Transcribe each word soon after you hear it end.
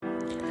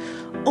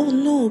oh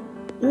no,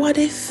 what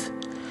if?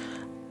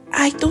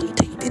 I don't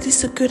think that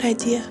is a good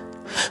idea,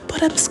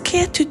 but I'm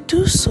scared to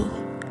do so.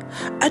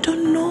 I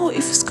don't know if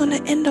it's going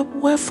to end up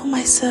well for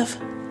myself.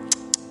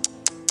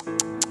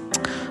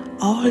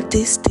 All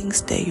these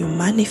things that you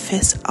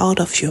manifest out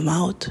of your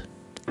mouth,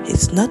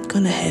 it's not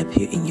going to help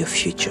you in your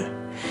future.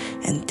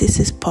 And this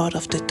is part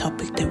of the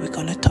topic that we're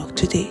going to talk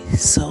today.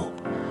 So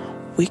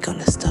we're going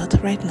to start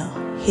right now.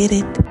 Hit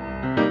it.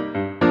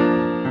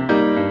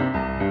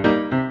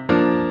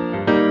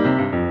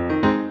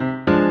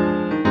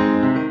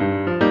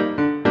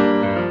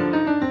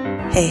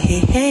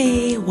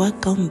 Hey,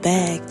 welcome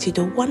back to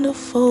the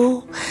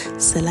wonderful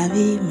C'est la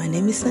vie. My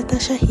name is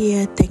Natasha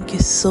here. Thank you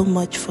so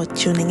much for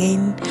tuning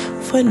in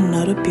for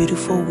another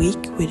beautiful week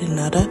with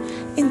another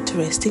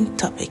interesting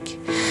topic.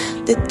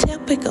 The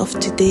topic of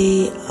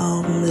today,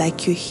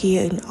 like you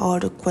hear in all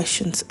the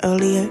questions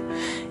earlier,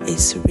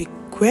 is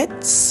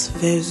regrets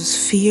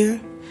versus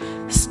fear.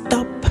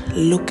 Stop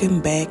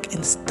looking back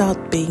and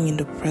start being in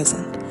the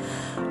present.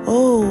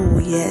 Oh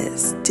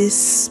yes,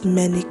 this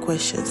many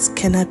questions.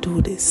 Can I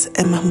do this?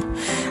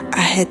 I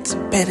had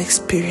bad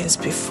experience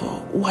before.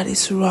 What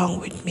is wrong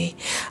with me?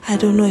 I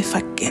don't know if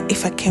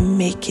I can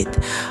make it.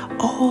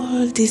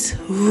 All these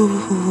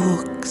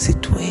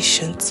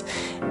situations.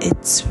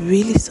 It's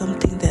really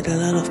something that a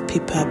lot of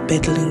people are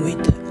battling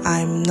with.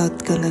 I'm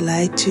not gonna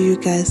lie to you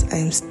guys.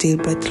 I'm still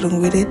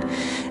battling with it.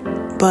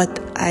 But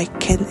I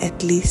can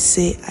at least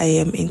say I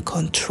am in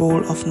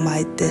control of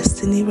my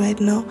destiny right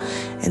now,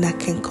 and I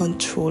can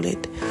control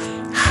it.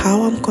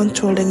 How I'm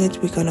controlling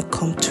it, we're gonna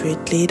come to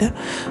it later,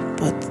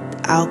 but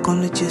I'm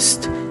gonna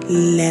just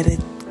let it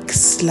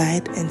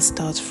slide and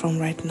start from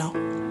right now.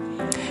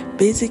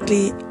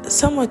 Basically,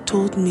 someone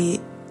told me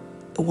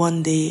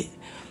one day,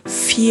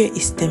 fear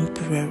is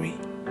temporary,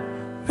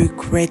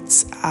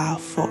 regrets are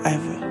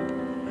forever.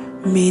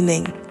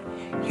 Meaning,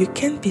 you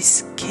can be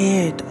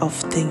scared of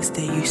things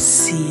that you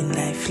see in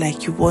life,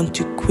 like you want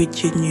to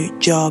quit your new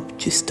job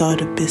to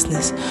start a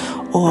business,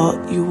 or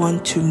you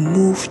want to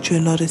move to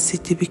another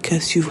city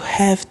because you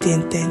have the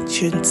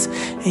intentions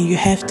and you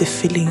have the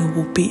feeling it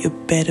will be a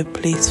better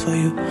place for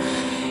you,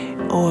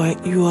 or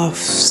you are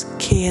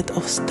scared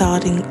of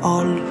starting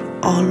all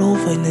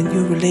over in a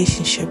new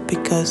relationship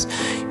because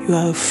you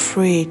are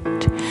afraid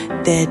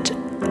that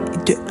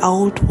the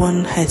old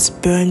one has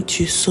burnt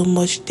you so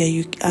much that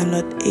you are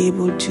not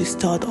able to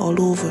start all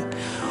over,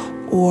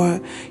 or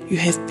you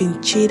have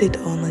been cheated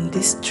on, and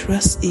these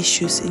trust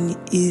issues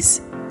is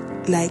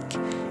like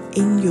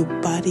in your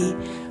body,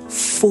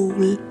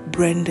 full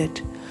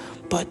branded.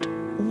 But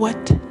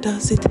what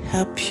does it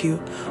help you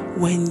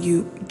when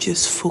you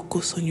just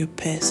focus on your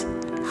past?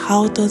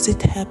 How does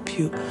it help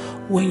you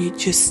when you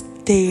just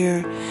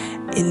stare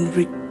and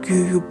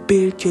you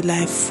build your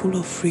life full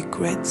of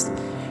regrets?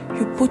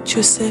 You put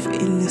yourself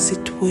in a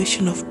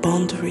situation of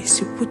boundaries.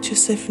 You put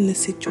yourself in a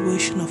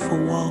situation of a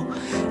wall.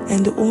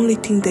 And the only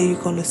thing that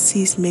you're going to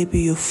see is maybe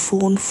your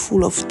phone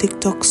full of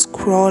TikTok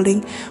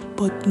scrolling,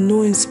 but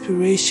no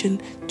inspiration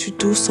to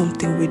do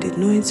something with it.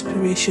 No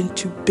inspiration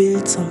to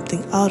build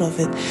something out of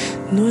it.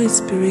 No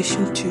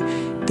inspiration to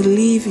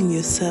believe in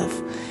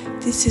yourself.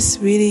 This is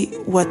really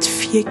what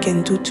fear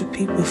can do to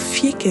people.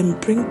 Fear can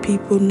bring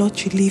people not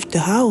to leave the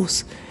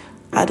house.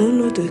 I don't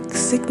know the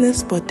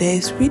sickness, but there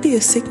is really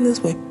a sickness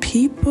where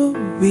people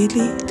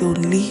really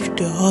don't leave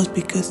the house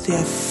because they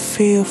are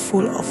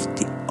fearful of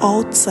the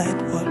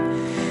outside world.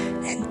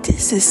 And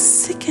this is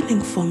sickening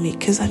for me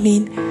because,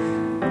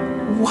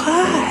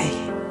 why?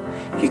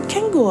 You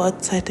can go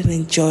outside and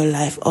enjoy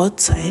life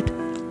outside.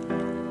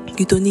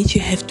 You don't need to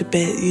have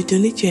you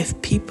don't need to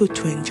have people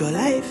to enjoy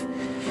life.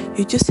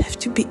 You just have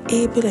to be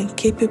able and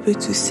capable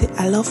to say,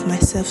 I love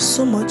myself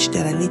so much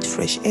that I need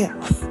fresh air.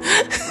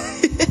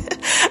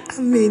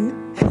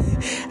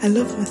 I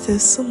love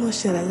myself so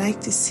much that I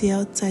like to see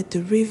outside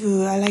the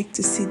river. I like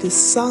to see the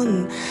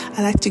sun.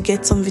 I like to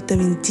get some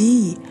vitamin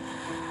D.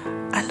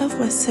 I love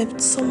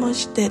myself so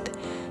much that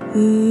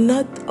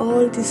not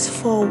all these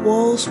four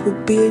walls will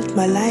build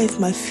my life,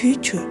 my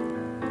future.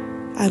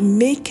 I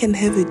can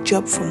have a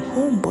job from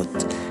home,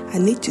 but I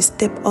need to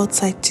step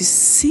outside to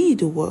see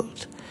the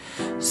world.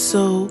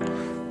 So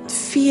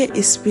fear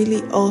is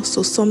really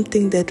also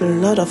something that a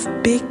lot of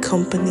big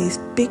companies,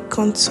 big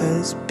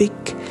concerns, big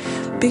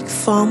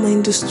pharma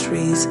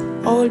industries,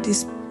 all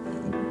these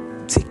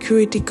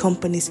security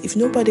companies, if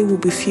nobody will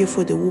be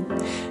fearful, they will be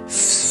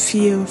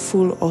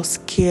fearful or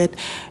scared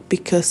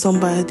because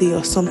somebody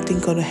or something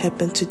gonna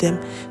happen to them,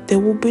 there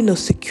will be no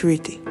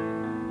security.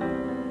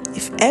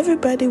 If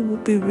everybody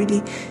would be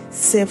really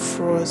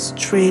self-forward,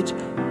 straight,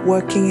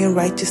 working in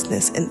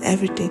righteousness and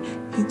everything,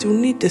 you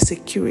don't need the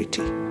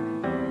security.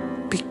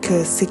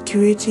 Because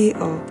security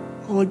or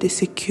all the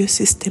secure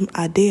system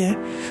are there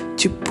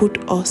to put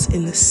us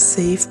in a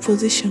safe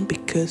position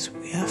because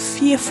we are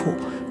fearful,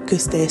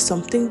 because there's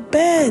something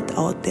bad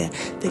out there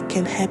that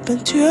can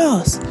happen to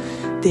us.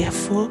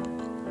 Therefore,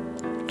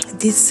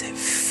 this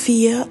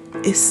fear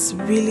is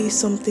really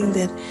something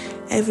that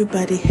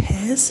everybody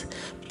has,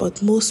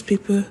 but most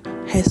people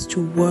has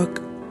to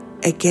work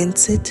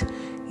against it,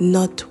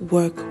 not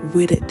work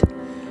with it.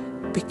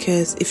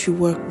 Because if you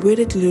work with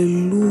it, you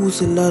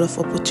lose a lot of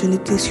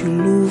opportunities, you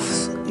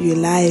lose your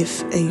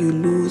life, and you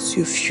lose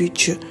your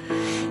future.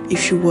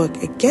 If you work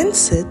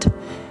against it,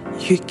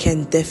 you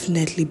can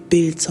definitely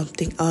build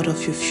something out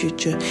of your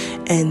future,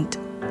 and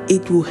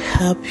it will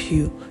help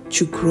you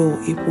to grow.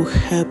 It will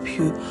help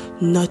you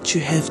not to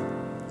have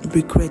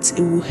regrets.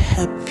 It will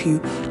help you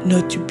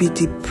not to be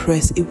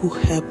depressed. It will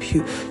help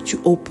you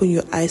to open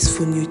your eyes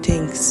for new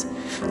things.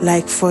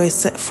 Like for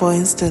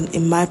instance,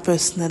 in my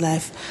personal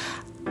life,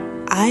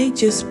 I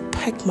just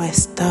packed my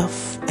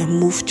stuff and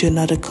moved to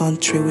another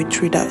country with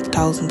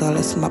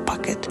 $3,000 in my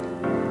pocket.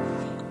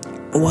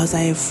 Was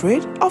I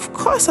afraid? Of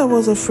course I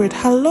was afraid.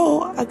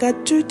 Hello, I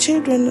got two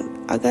children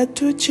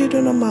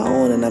on my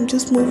own, and I'm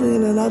just moving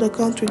in another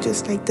country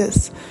just like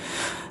this.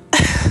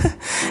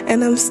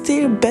 And I'm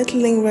still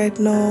battling right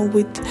now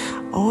with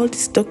all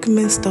this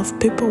document stuff,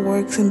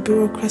 paperwork and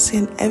bureaucracy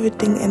and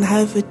everything, and I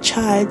have a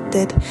child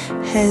that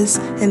has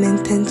an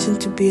intention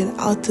to be an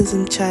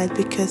autism child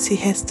because he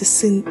has the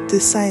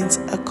signs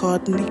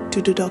according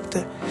to the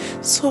doctor.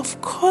 So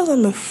of course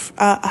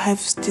I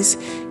have this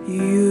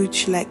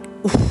huge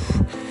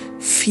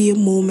fear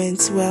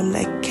moments where I'm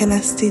like, can I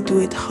still do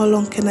it? How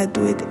long can I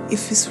do it?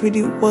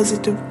 Was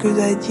it a good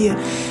idea?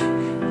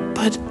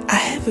 But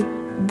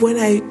when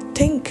I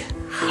think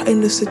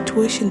in the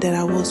situation that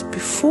I was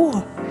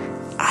before,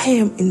 I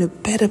am in a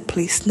better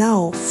place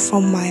now,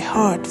 from my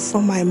heart,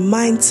 from my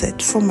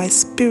mindset, from my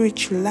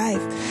spiritual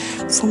life,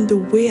 from the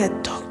way I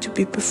talk to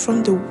people,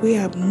 from the way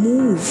I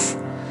move.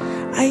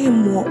 I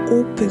am more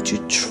open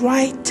to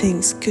try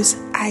things because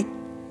I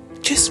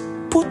just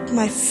put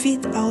my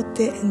feet out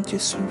there and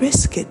just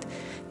risk it.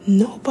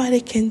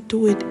 Nobody can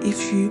do it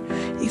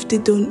if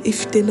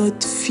they're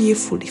not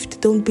fearful, if they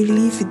don't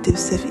believe in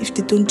themselves, if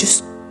they don't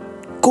just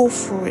go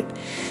for it.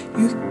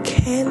 You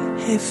can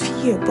have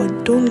fear,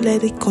 but don't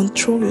let it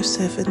control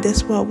yourself. And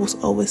that's what I was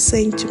always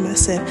saying to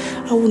myself.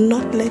 I will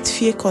not let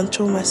fear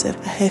control myself.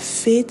 I have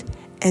faith,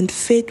 and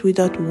faith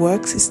without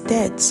works is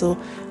dead. So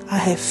I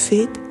have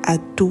faith, I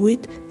do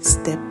it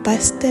step by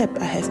step.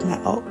 I have my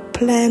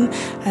plan,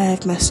 I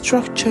have my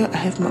structure, I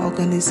have my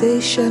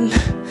organization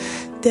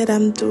that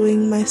I'm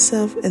doing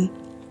myself, and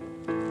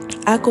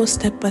I go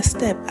step by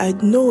step. I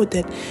know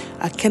that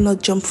I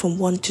cannot jump from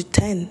 1 to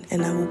 10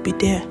 and I will be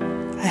there.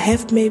 I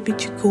have maybe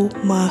to go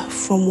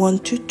from 1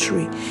 to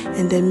 3,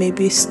 and then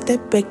maybe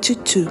step back to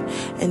 2,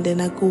 and then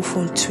I go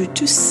from 2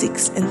 to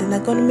 6, and then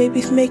I'm gonna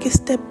maybe make a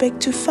step back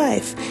to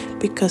 5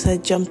 because I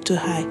jumped too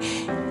high.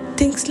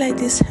 Things like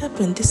this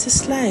happen. This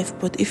is life.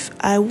 But if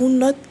I will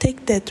not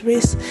take that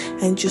risk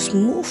and just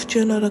move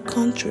to another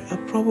country, I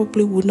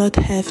probably would not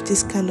have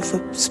this kind of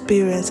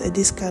experience and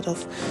this kind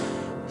of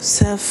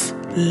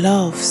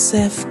self-love,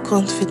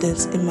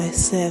 self-confidence in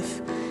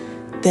myself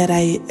that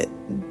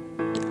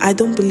I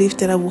don't believe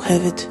that I will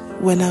have it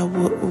when I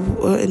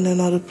were in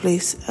another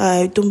place.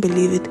 I don't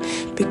believe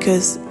it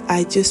because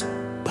I just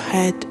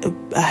had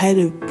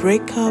a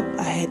breakup.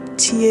 I had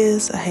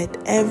tears. I had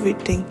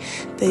everything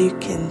that you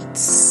can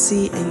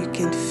see and you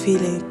can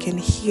feel and you can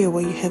hear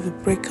when you have a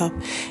breakup.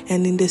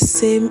 And in the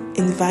same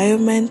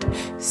environment,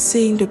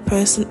 seeing the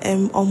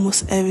person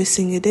almost every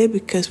single day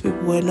because we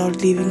were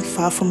not living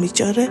far from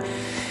each other.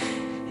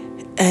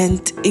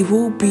 And it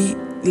will be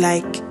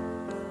like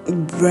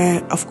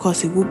rare, of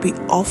course, it will be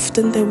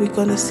often that we're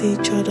gonna see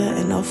each other,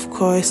 and of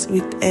course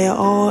with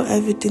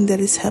everything that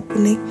is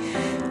happening,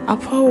 I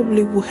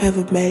probably will have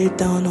a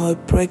meltdown or a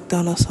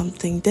breakdown or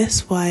something.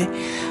 That's why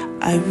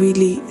I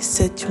really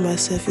said to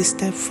myself, it's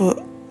time for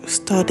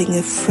starting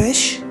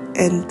afresh,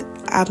 and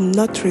I'm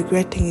not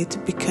regretting it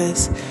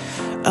because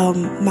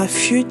my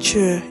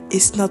future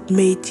is not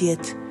made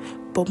yet,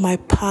 but my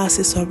past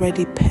is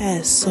already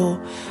past,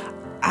 so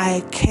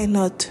I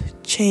cannot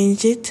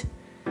change it.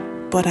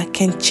 But I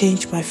can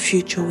change my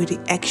future with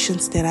the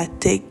actions that I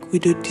take,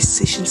 with the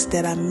decisions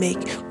that I make,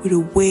 with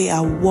the way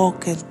I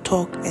walk and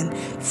talk and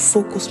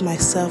focus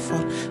myself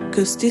on.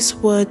 Because this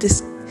world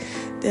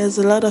there's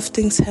a lot of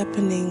things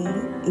happening,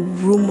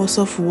 rumors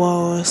of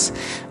wars,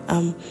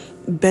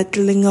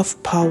 battling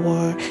of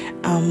power,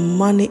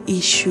 money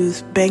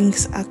issues,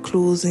 banks are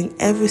closing,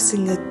 every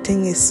single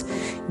thing is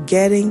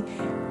getting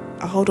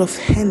out of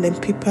hand,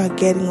 and people are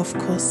getting, of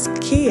course,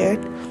 scared.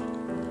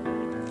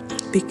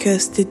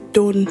 Because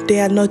they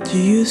are not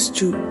used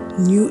to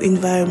new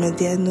environment.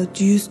 They are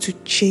not used to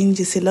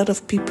changes. A lot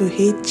of people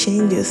hate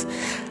change.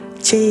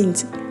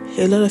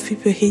 A lot of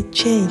people hate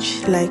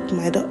change. Like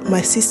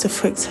my sister,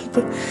 for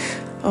example,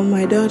 or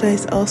my daughter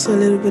is also a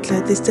little bit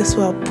like this. That's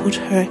why I put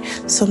her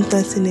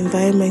sometimes in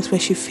environments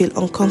where she feels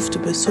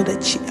uncomfortable, so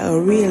that she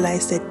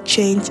realize that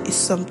change is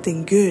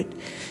something good.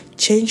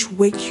 Change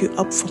wakes you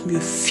up from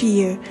your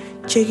fear.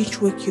 Change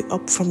wakes you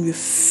up from your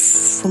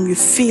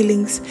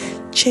feelings.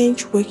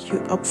 Change wakes you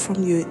up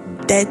from your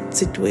dead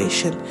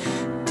situation.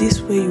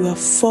 This way you are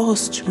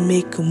forced to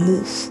make a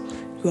move.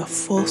 You are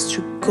forced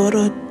to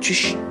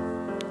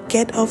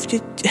get off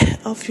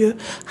your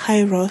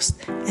high horse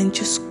and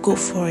just go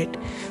for it.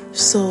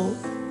 So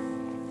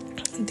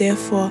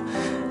therefore,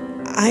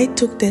 I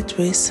took that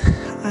risk.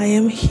 I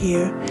am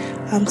here.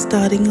 I'm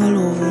starting all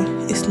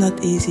over. It's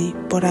not easy,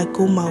 but I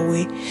go my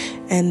way,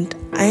 and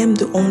I am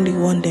the only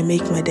one that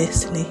make my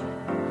destiny.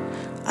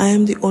 I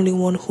am the only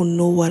one who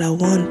know what I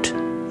want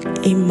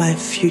in my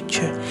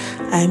future.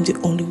 I am the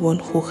only one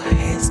who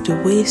has the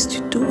ways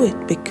to do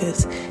it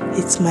because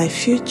it's my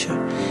future.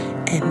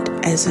 And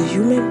as a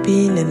human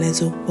being and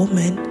as a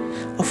woman,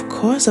 of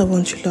course I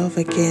want to love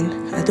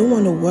again. I don't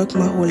want to work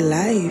my whole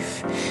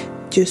life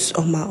just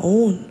on my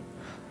own.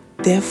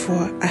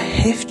 Therefore, I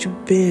have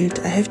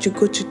to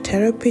go to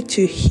therapy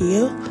to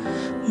heal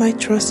my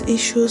trust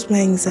issues, my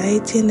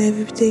anxiety and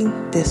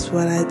everything. That's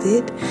what I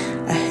did.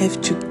 I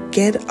have to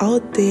get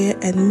out there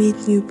and meet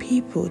new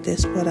people.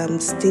 That's what I'm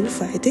still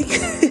fighting.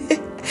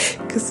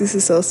 Because this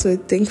is also a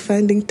thing,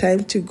 finding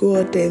time to go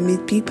out there and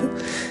meet people.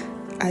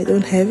 I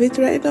don't have it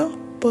right now,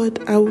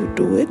 but I will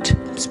do it.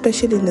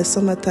 Especially in the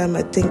summertime,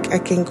 I think I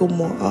can go out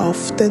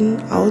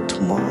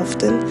more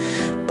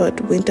often.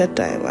 But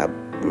wintertime, I'd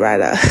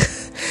rather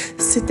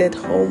sit at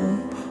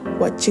home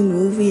watching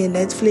movie and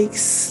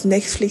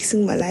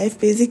Netflixing my life,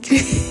 basically.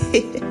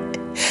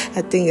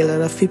 I think a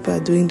lot of people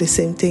are doing the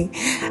same thing.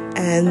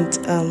 And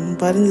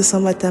but in the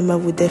summertime, I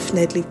would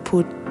definitely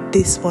put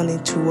this one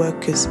into work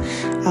because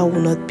I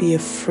will not be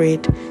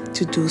afraid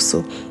to do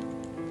so.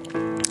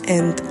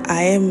 And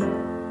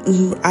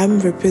I'm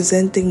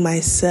representing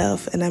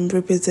myself, and I'm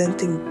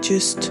representing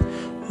just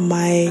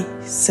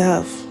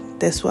myself.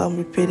 That's why I'm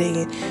repeating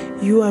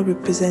it. You are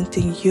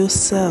representing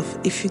yourself.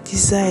 If you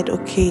decide,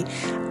 okay,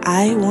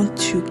 I want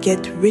to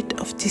get rid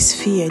of this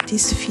fear.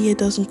 This fear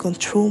doesn't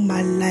control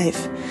my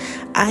life.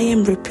 I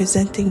am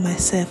representing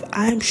myself.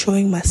 I am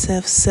showing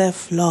myself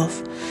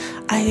self-love.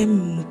 I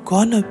am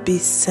gonna be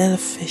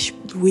selfish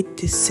with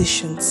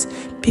decisions.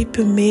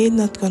 People may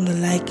not gonna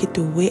like it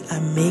the way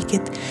I make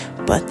it,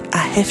 but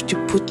I have to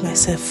put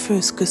myself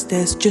first because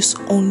there's just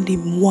only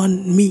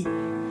one me.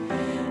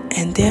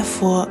 And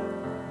therefore,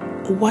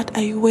 what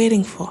are you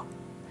waiting for?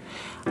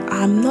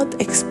 I'm not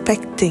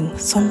expecting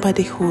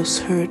somebody who's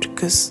hurt,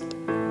 because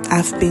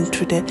I've been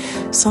through that.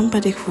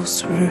 Somebody who's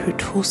hurt,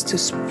 who's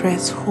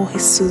depressed, who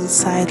is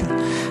suicidal.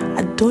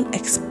 I don't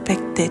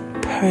expect that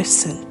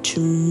person to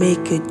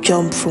make a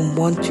jump from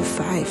 1 to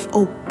 5.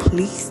 Oh,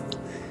 please.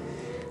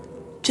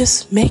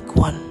 Just make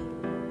one.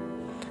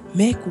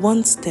 Make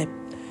one step.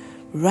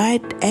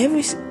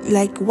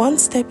 One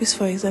step is,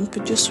 for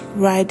example, just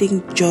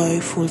writing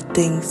joyful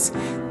things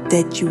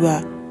that you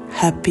are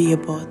happy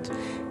about.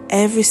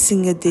 Every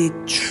single day,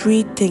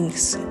 3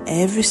 things.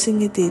 Every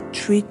single day,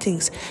 3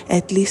 things.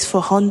 At least for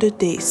 100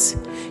 days.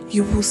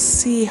 You will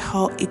see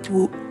how it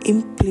will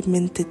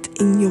implement it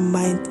in your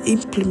mind.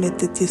 It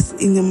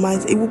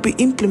will be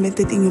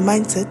implemented in your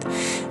mindset.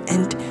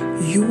 And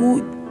you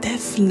will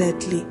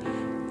definitely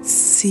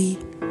see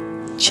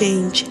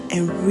change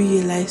and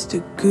realize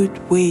the good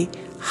way,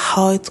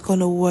 how it's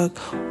gonna work,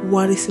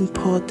 what is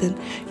important.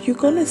 You're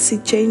gonna see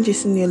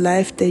changes in your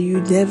life that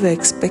you never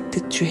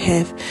expected to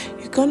have.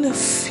 You're gonna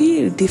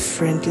feel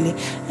differently,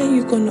 and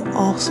you're gonna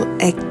also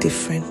act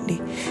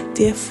differently.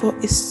 Therefore,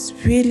 it's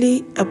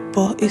really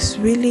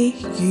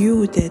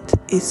you that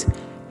is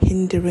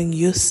hindering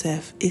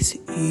yourself. It's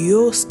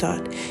your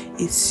start.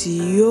 It's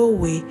your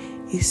way.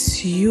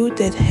 It's you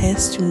that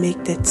has to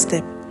make that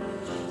step.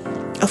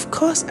 Of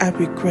course, I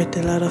regret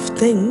a lot of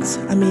things.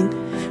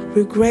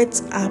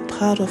 Regrets are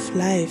part of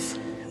life.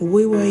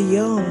 We were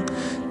young.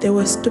 There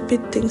were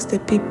stupid things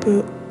that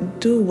people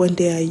do when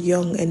they are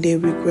young and they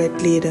regret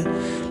later.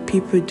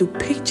 People do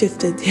pictures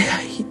that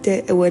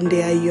when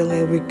they are young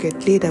and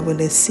regret later when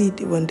they see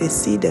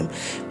them.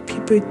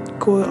 People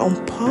go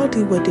on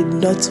party where they're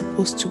not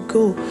supposed to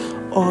go,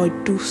 or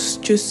do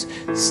just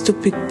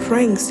stupid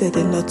pranks that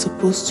they're not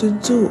supposed to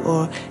do,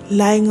 or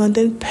lying on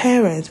their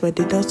parents where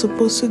they're not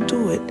supposed to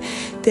do it.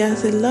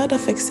 There's a lot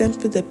of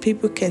examples that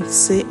people can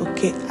say,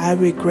 okay, I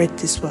regret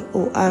this one.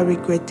 Oh, I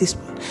regret this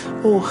one.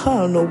 Oh,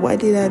 hell no, why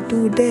did I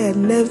do that?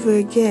 Never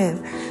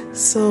again.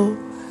 So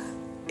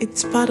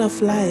it's part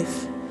of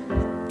life.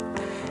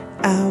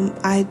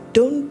 I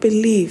don't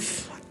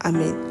believe, I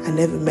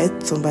never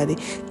met somebody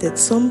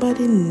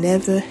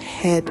never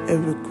had a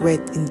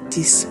regret in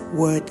this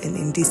world and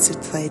in this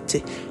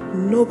society.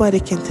 Nobody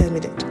can tell me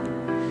that.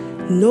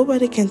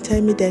 Nobody can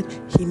tell me that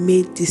he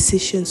made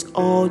decisions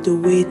all the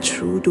way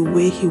through the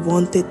way he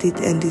wanted it,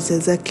 and it's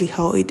exactly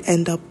how it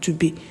ended up to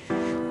be.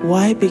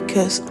 Why?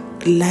 Because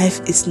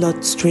life is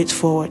not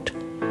straightforward.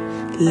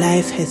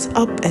 Life has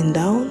up and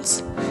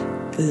downs.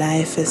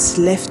 Life has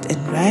left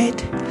and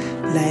right.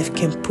 Life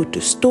can put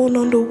a stone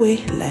on the way.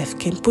 Life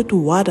can put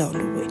water on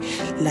the way.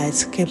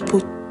 Life can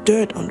put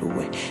dirt on the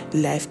way.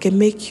 Life can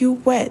make you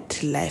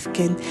wet. Life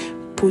can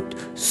put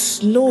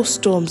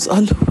snowstorms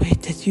on the way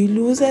that you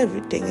lose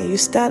everything and you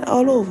start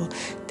all over.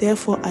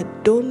 Therefore, I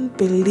don't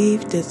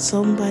believe that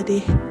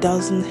somebody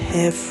doesn't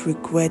have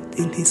regret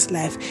in his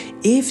life.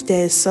 If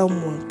there is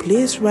someone,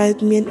 please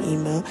write me an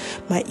email.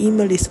 My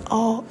email is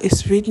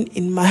written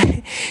in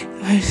my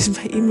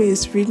email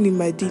is written in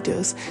my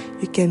details.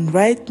 You can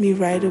write me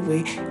right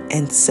away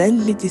and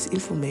send me this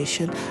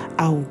information.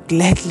 I will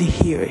gladly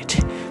hear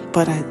it.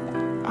 But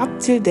up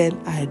till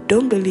then, I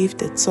don't believe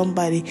that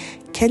somebody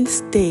can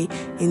stay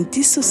in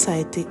this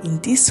society, in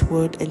this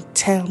world, and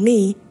tell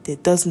me they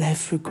doesn't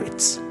have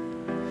regrets.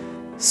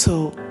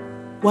 So,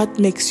 what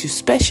makes you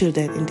special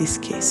then in this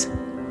case?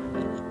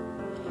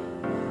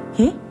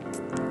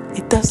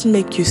 It doesn't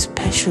make you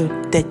special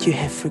that you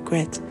have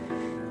regret,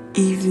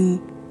 even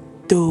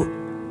though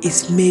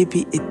it's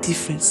maybe a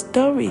different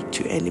story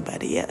to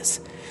anybody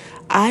else.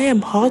 I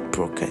am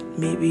heartbroken.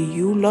 Maybe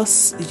you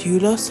lost your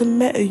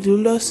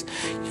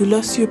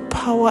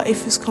power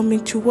if it's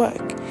coming to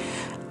work.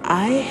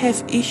 I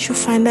have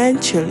issues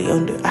financially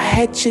I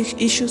had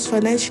issues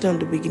financially on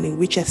the beginning,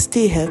 which I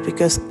still have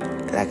because,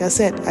 like I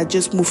said, I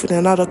just moved in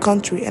another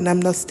country and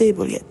I'm not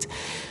stable yet.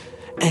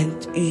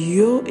 And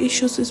your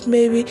issues is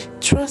maybe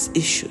trust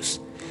issues.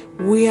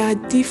 We are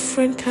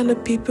different kind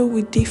of people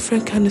with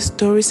different kind of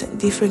stories and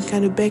different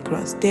kind of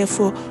backgrounds.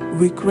 Therefore,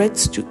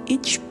 regrets to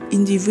each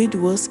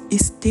individual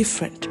is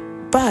different.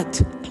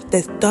 But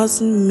that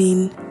doesn't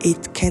mean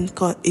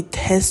it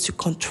has to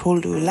control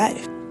your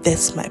life.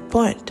 That's my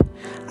point.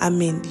 I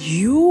mean,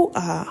 you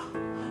are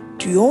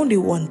the only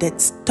one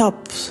that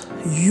stops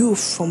you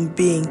from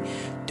being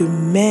the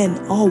man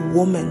or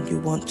woman you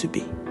want to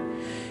be.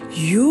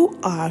 You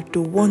are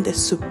the one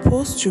that's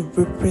supposed to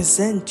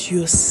represent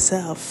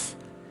yourself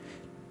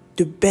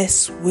the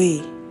best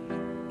way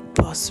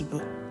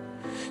possible.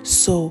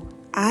 So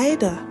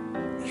either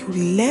you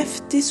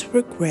left these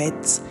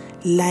regrets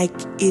like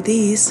it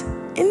is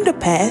in the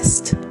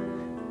past,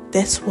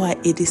 that's why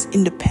it is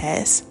in the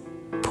past,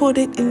 put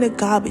it in the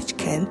garbage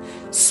can,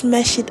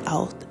 smash it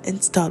out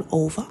and start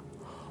over,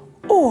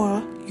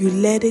 or you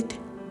let it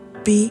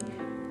be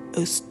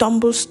a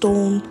stumble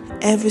stone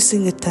every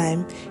single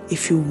time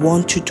if you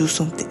want to do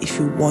something, if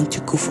you want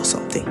to go for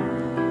something.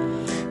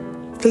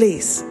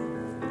 Please,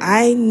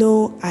 I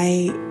know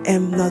I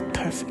am not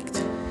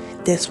perfect.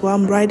 That's why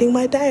I'm writing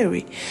my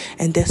diary,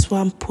 and that's why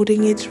I'm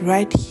putting it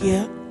right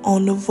here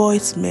on a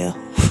voicemail.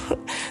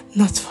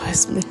 Not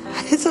voicemail,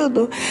 I don't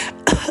know.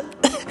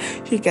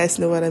 You guys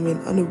know what I mean.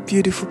 On a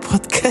beautiful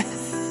podcast.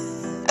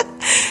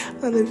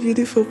 On a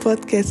beautiful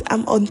podcast.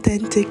 I'm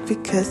authentic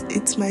because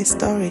it's my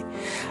story.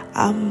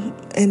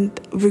 And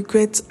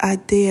regrets are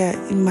there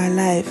in my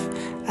life.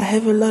 I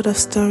have a lot of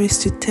stories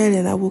to tell,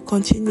 and I will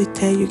continue to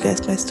tell you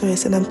guys my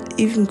stories. And I'm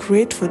even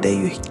grateful that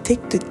you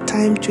take the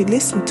time to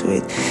listen to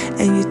it,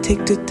 and you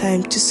take the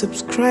time to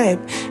subscribe,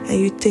 and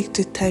you take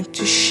the time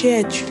to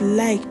share, to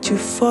like, to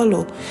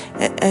follow,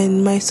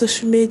 and my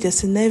social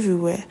medias and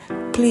everywhere.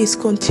 Please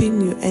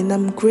continue, and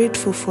I'm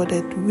grateful for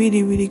that.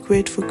 Really, really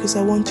grateful, because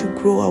I want to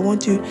grow. I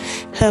want to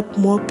help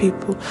more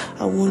people.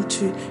 I want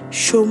to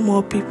show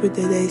more people that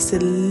there is a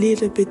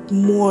little bit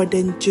more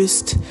than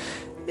just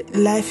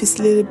life is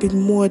a little bit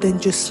more than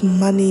just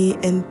money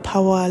and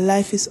power.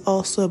 Life is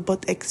also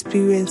about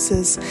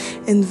experiences,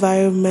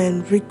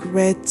 environment,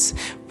 regrets,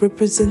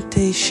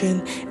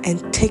 representation,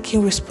 and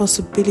taking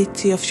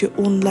responsibility of your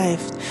own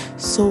life.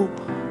 So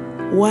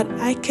what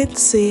I can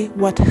say,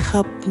 what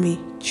helped me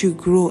to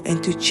grow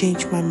and to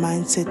change my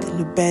mindset in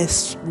the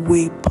best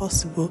way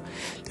possible,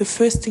 the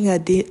first thing I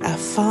did, I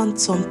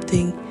found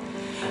something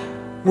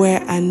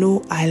where I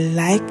know I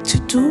like to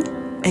do,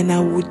 and I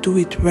would do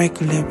it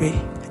regularly.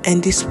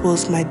 And this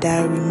was my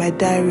diary. My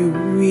diary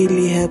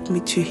really helped me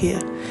to heal.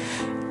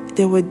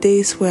 There were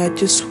days where I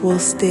just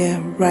was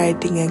there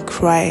writing and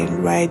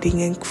crying,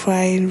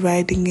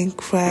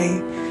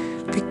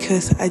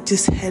 because I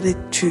just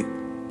had to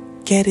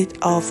get it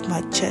off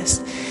my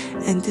chest.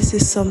 And this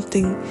is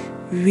something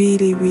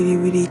really, really,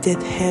 really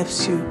that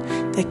helps you,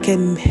 that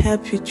can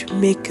help you to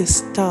make a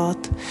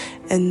start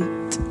and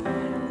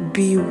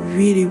be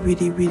really,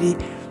 really, really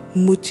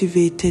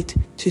motivated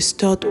to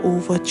start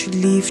over, to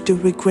leave the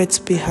regrets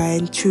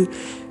behind, to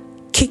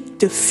kick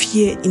the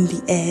fear in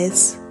the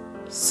ass.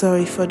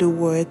 Sorry for the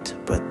word,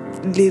 but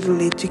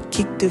literally to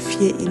kick the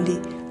fear in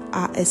the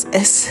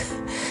RSS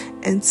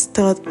and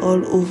start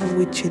all over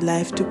with your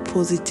life the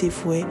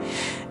positive way.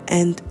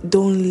 And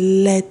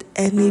don't let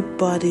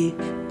anybody,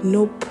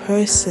 no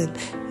person,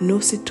 no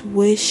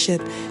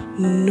situation,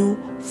 no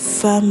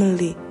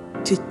family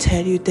to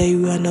tell you that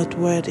you are not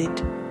worthy,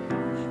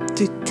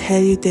 to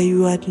tell you that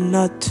you are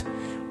not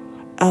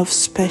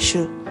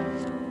special.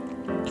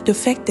 The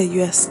fact that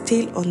you are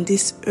still on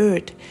this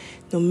earth,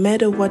 no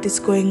matter what is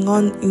going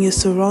on in your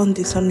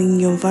surroundings and in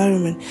your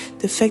environment,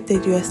 the fact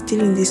that you are still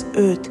in this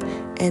earth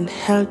and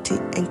healthy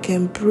and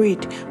can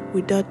breathe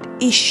without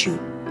issue,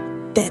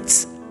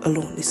 that's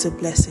alone is a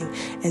blessing,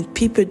 and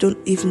people don't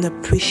even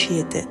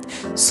appreciate that.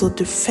 So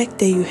the fact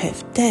that you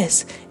have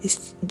this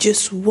is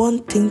just one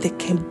thing that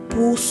can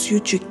boost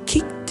you to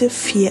kick the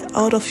fear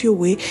out of your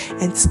way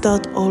and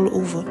start all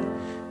over.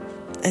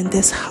 And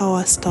that's how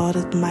I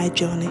started my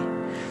journey.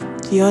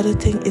 The other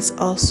thing is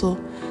also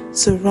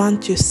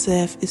surround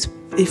yourself,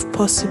 if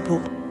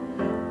possible,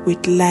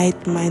 with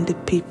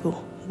like-minded people.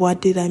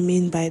 What did I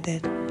mean by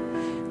that?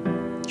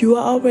 You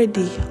are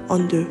already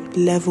on the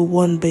level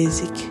 1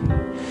 basic.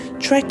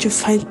 Try to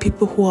find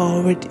people who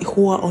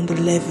are on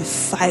the level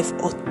 5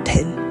 or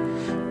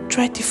 10.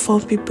 Try to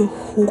find people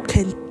who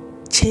can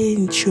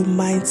change your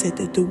mindset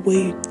and the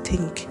way you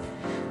think.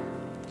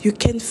 You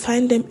can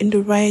find them in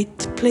the right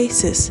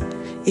places.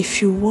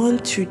 If you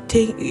want to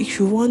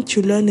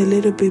learn a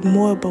little bit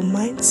more about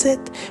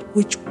mindset,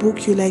 which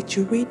book you like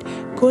to read,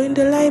 go in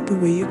the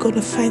library. You're going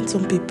to find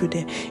some people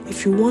there.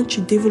 If you want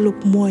to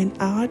develop more in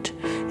art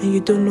and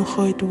you don't know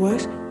how it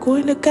works, go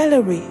in the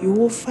gallery. You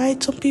will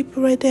find some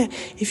people right there.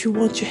 If you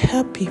want to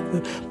help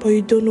people, but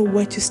you don't know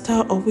where to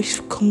start or which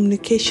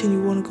communication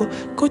you want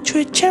to go to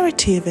a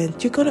charity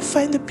event. You're going to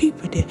find the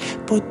people there.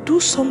 But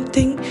do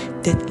something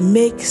that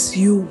makes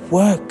you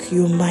work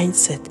your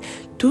mindset.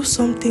 Do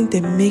something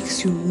that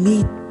makes you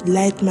meet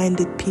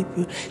like-minded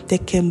people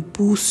that can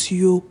boost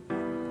your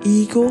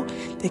ego,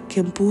 that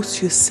can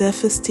boost your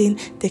self-esteem,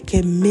 that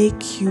can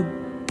make you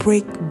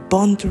break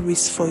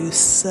boundaries for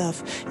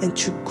yourself and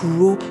to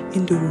grow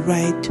in the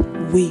right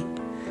way.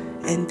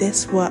 And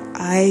that's what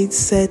I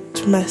said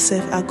to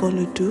myself I'm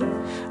going to do.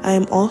 I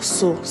am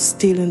also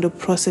still in the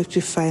process to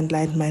find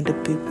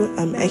like-minded people.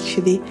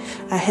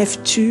 I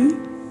have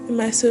 2 in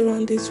my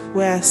surroundings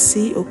where I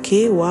see,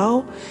 okay,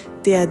 wow,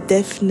 they are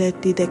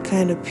definitely the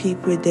kind of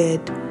people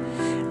that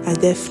I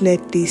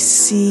definitely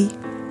see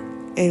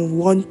and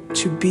want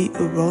to be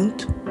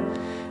around,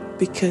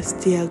 because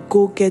they are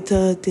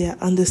go-getter, they are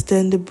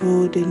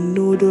understandable, they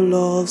know the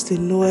laws, they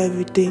know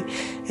everything,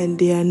 and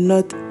they are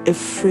not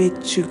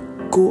afraid to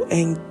go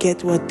and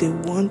get what they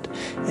want.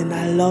 And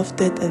I love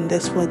that, and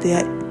that's what they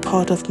are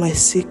part of my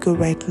circle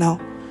right now.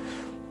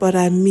 But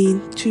I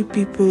mean, 2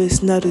 people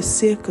is not a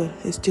circle,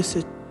 it's just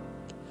a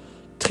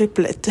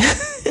triplet.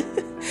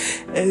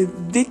 A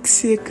big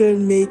circle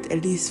made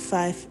at least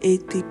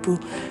 5-8 people,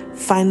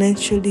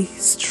 financially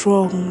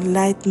strong,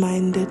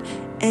 like-minded,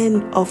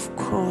 and of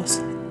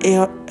course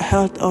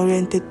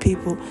health-oriented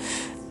people.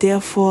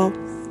 Therefore,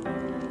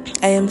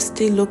 I am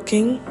still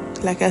looking.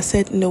 Like I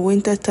said, in the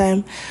winter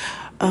time,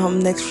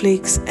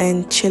 Netflix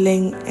and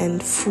chilling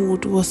and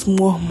food was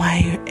more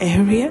my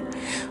area.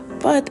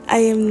 But I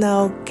am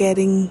now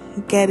getting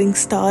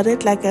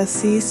started. Like I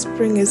see,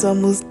 spring is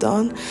almost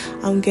done.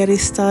 I'm getting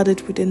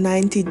started with a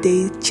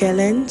 90-day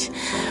challenge.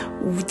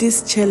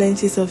 This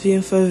challenge is of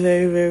for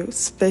very, very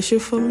special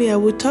for me. I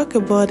will talk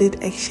about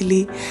it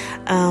actually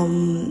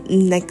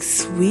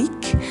next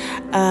week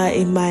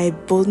in my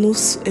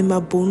bonus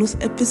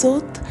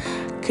episode.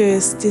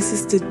 Because this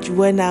is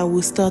when I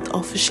will start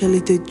officially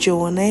the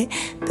journey,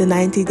 the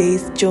 90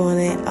 days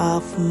journey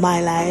of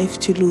my life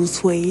to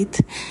lose weight.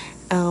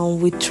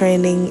 With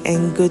training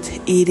and good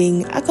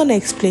eating. I'm going to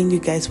explain you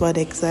guys what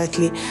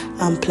exactly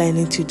I'm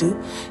planning to do.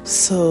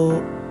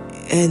 So,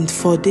 and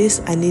for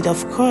this, I need,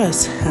 of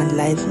course, a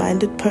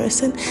like-minded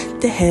person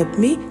to help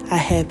me. I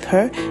help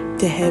her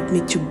to help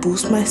me to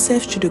boost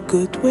myself to the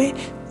good way,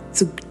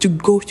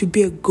 to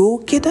be a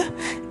go-getter.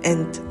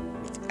 And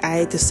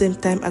at the same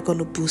time, I'm going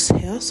to boost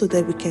her so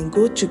that we can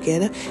go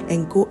together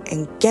and go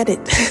and get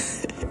it.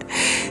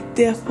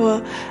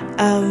 Therefore,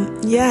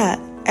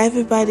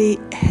 everybody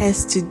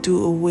has to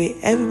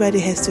everybody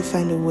has to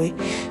find a way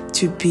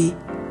to be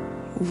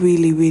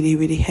really, really,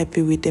 really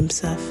happy with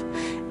themselves.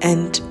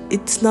 And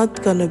it's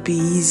not gonna be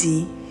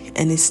easy,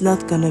 and it's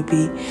not gonna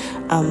be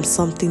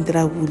something that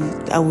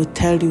I would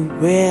tell you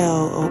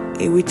or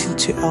within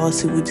 2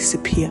 hours it will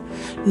disappear.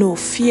 No,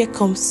 fear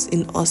comes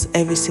in us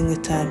every single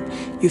time.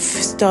 You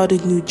start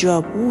a new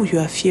job, you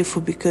are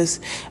fearful because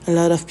a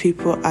lot of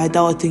people are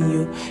doubting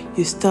you.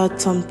 You start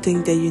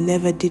something that you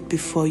never did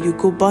before. You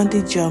go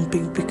bungee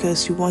jumping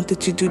because you wanted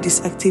to do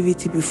this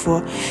activity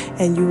before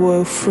and you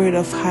were afraid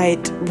of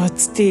height, but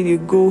still you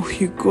go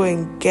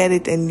and get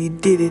it and you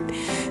did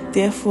it.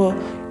 Therefore,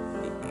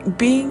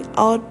 being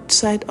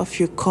outside of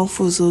your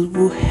comfort zone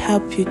will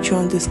help you to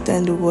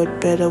understand the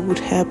world better, would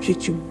help you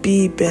to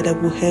be better,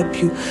 will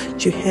help you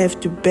to have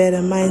the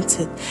better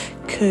mindset,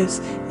 because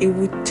it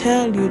would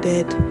tell you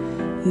that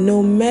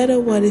no matter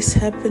what is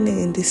happening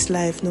in this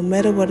life, no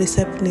matter what is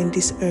happening in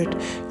this earth,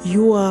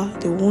 you are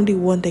the only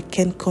one that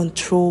can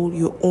control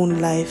your own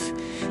life.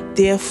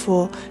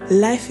 Therefore,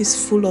 life is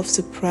full of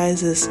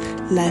surprises.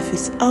 Life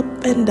is up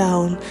and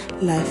down.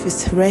 Life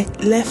is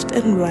left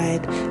and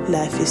right.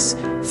 Life is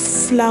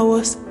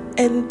flowers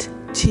and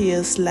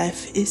tears.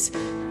 Life is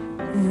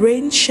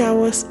rain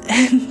showers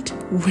and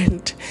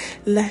wind.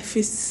 Life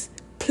is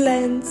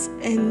plants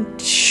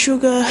and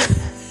sugar.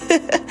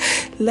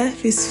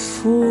 Life is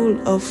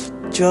full of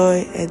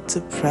joy and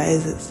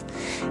surprises.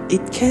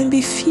 It can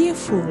be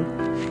fearful.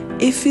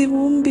 If it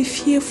won't be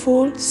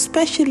fearful,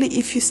 especially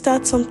if you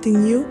start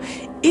something new,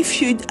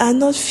 if you are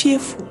not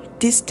fearful,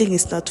 this thing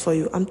is not for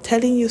you. I'm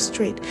telling you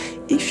straight.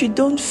 If you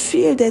don't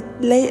feel that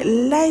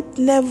light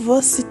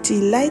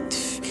nervosity,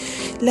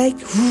 like,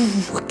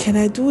 can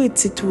I do it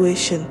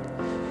situation,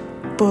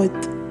 but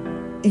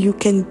you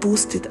can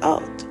boost it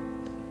out.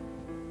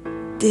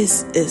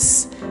 This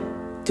is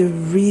the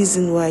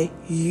reason why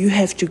you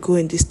have to go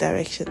in this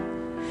direction,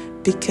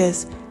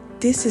 because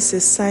this is a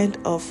sign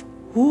of,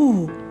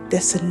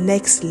 there's a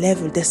next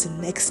level, there's a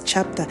next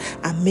chapter.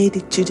 I made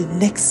it to the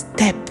next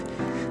step.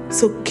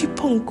 So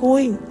keep on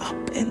going up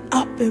and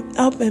up and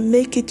up and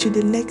make it to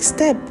the next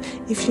step.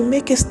 If you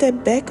make a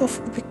step back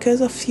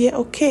because of fear,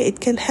 okay, it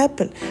can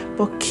happen.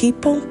 But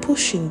keep on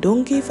pushing.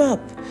 Don't give up.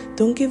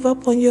 Don't give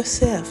up on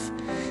yourself.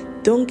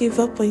 Don't give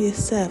up on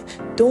yourself.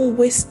 Don't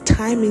waste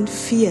time in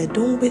fear.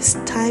 Don't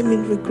waste time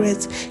in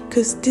regrets,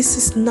 because this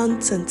is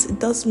nonsense. It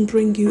doesn't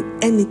bring you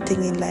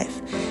anything in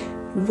life.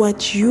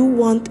 What you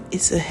want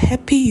is a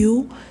happy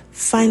you,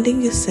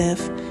 finding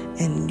yourself,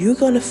 and you're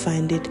going to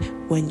find it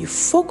when you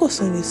focus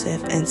on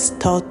yourself and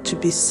start to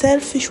be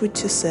selfish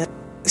with yourself.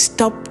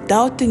 Stop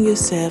doubting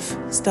yourself.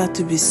 Start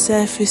to be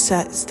selfish.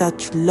 Start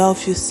to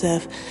love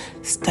yourself.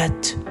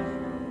 Start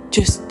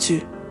just to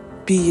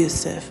be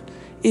yourself.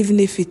 Even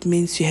if it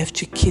means you have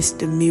to kiss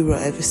the mirror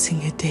every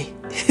single day.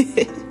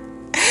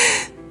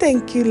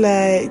 Thank you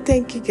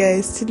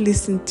guys to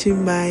listen to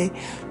my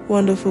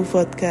wonderful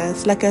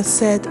podcast. Like I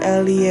said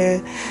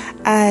earlier,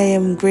 I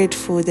am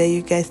grateful that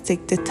you guys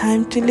take the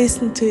time to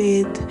listen to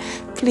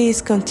it.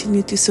 Please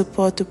continue to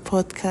support the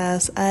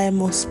podcast. I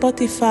am on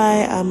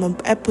Spotify, I'm on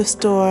Apple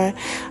Store,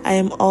 I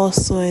am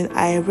also in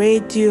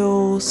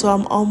iRadio, so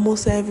I'm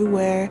almost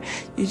everywhere.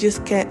 You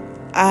just can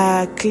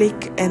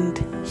click and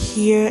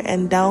hear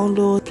and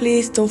download.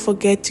 Please don't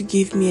forget to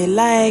give me a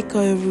like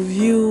or a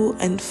review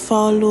and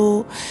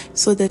follow,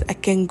 so that I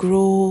can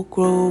grow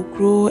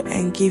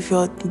and give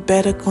you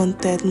better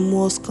content,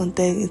 most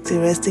content,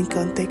 interesting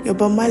content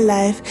about my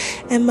life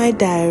and my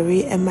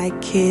diary and my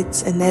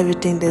kids and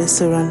everything that is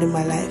surrounding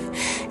my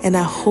life. And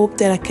I hope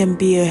that I can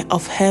be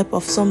of help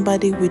of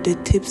somebody with the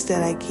tips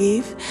that I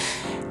give.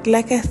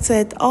 Like I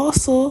said,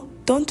 also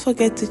don't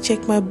forget to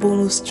check my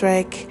bonus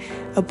track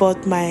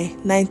about my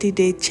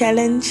 90-day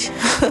challenge.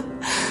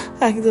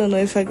 I don't know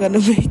if I'm gonna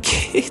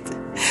make it.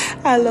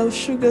 I love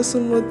sugar so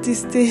much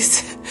these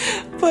days,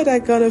 but I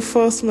gotta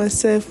force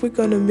myself. We're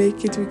gonna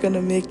make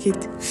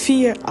it.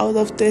 Fear out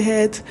of the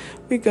head.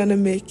 We're gonna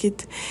make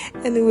it.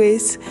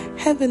 Anyways,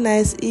 have a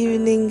nice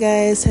evening,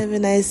 guys. Have a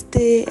nice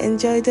day.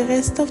 Enjoy the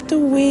rest of the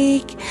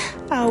week.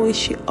 I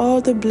wish you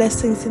all the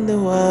blessings in the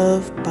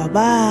world.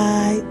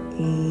 Bye-bye.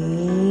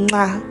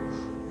 Mwah.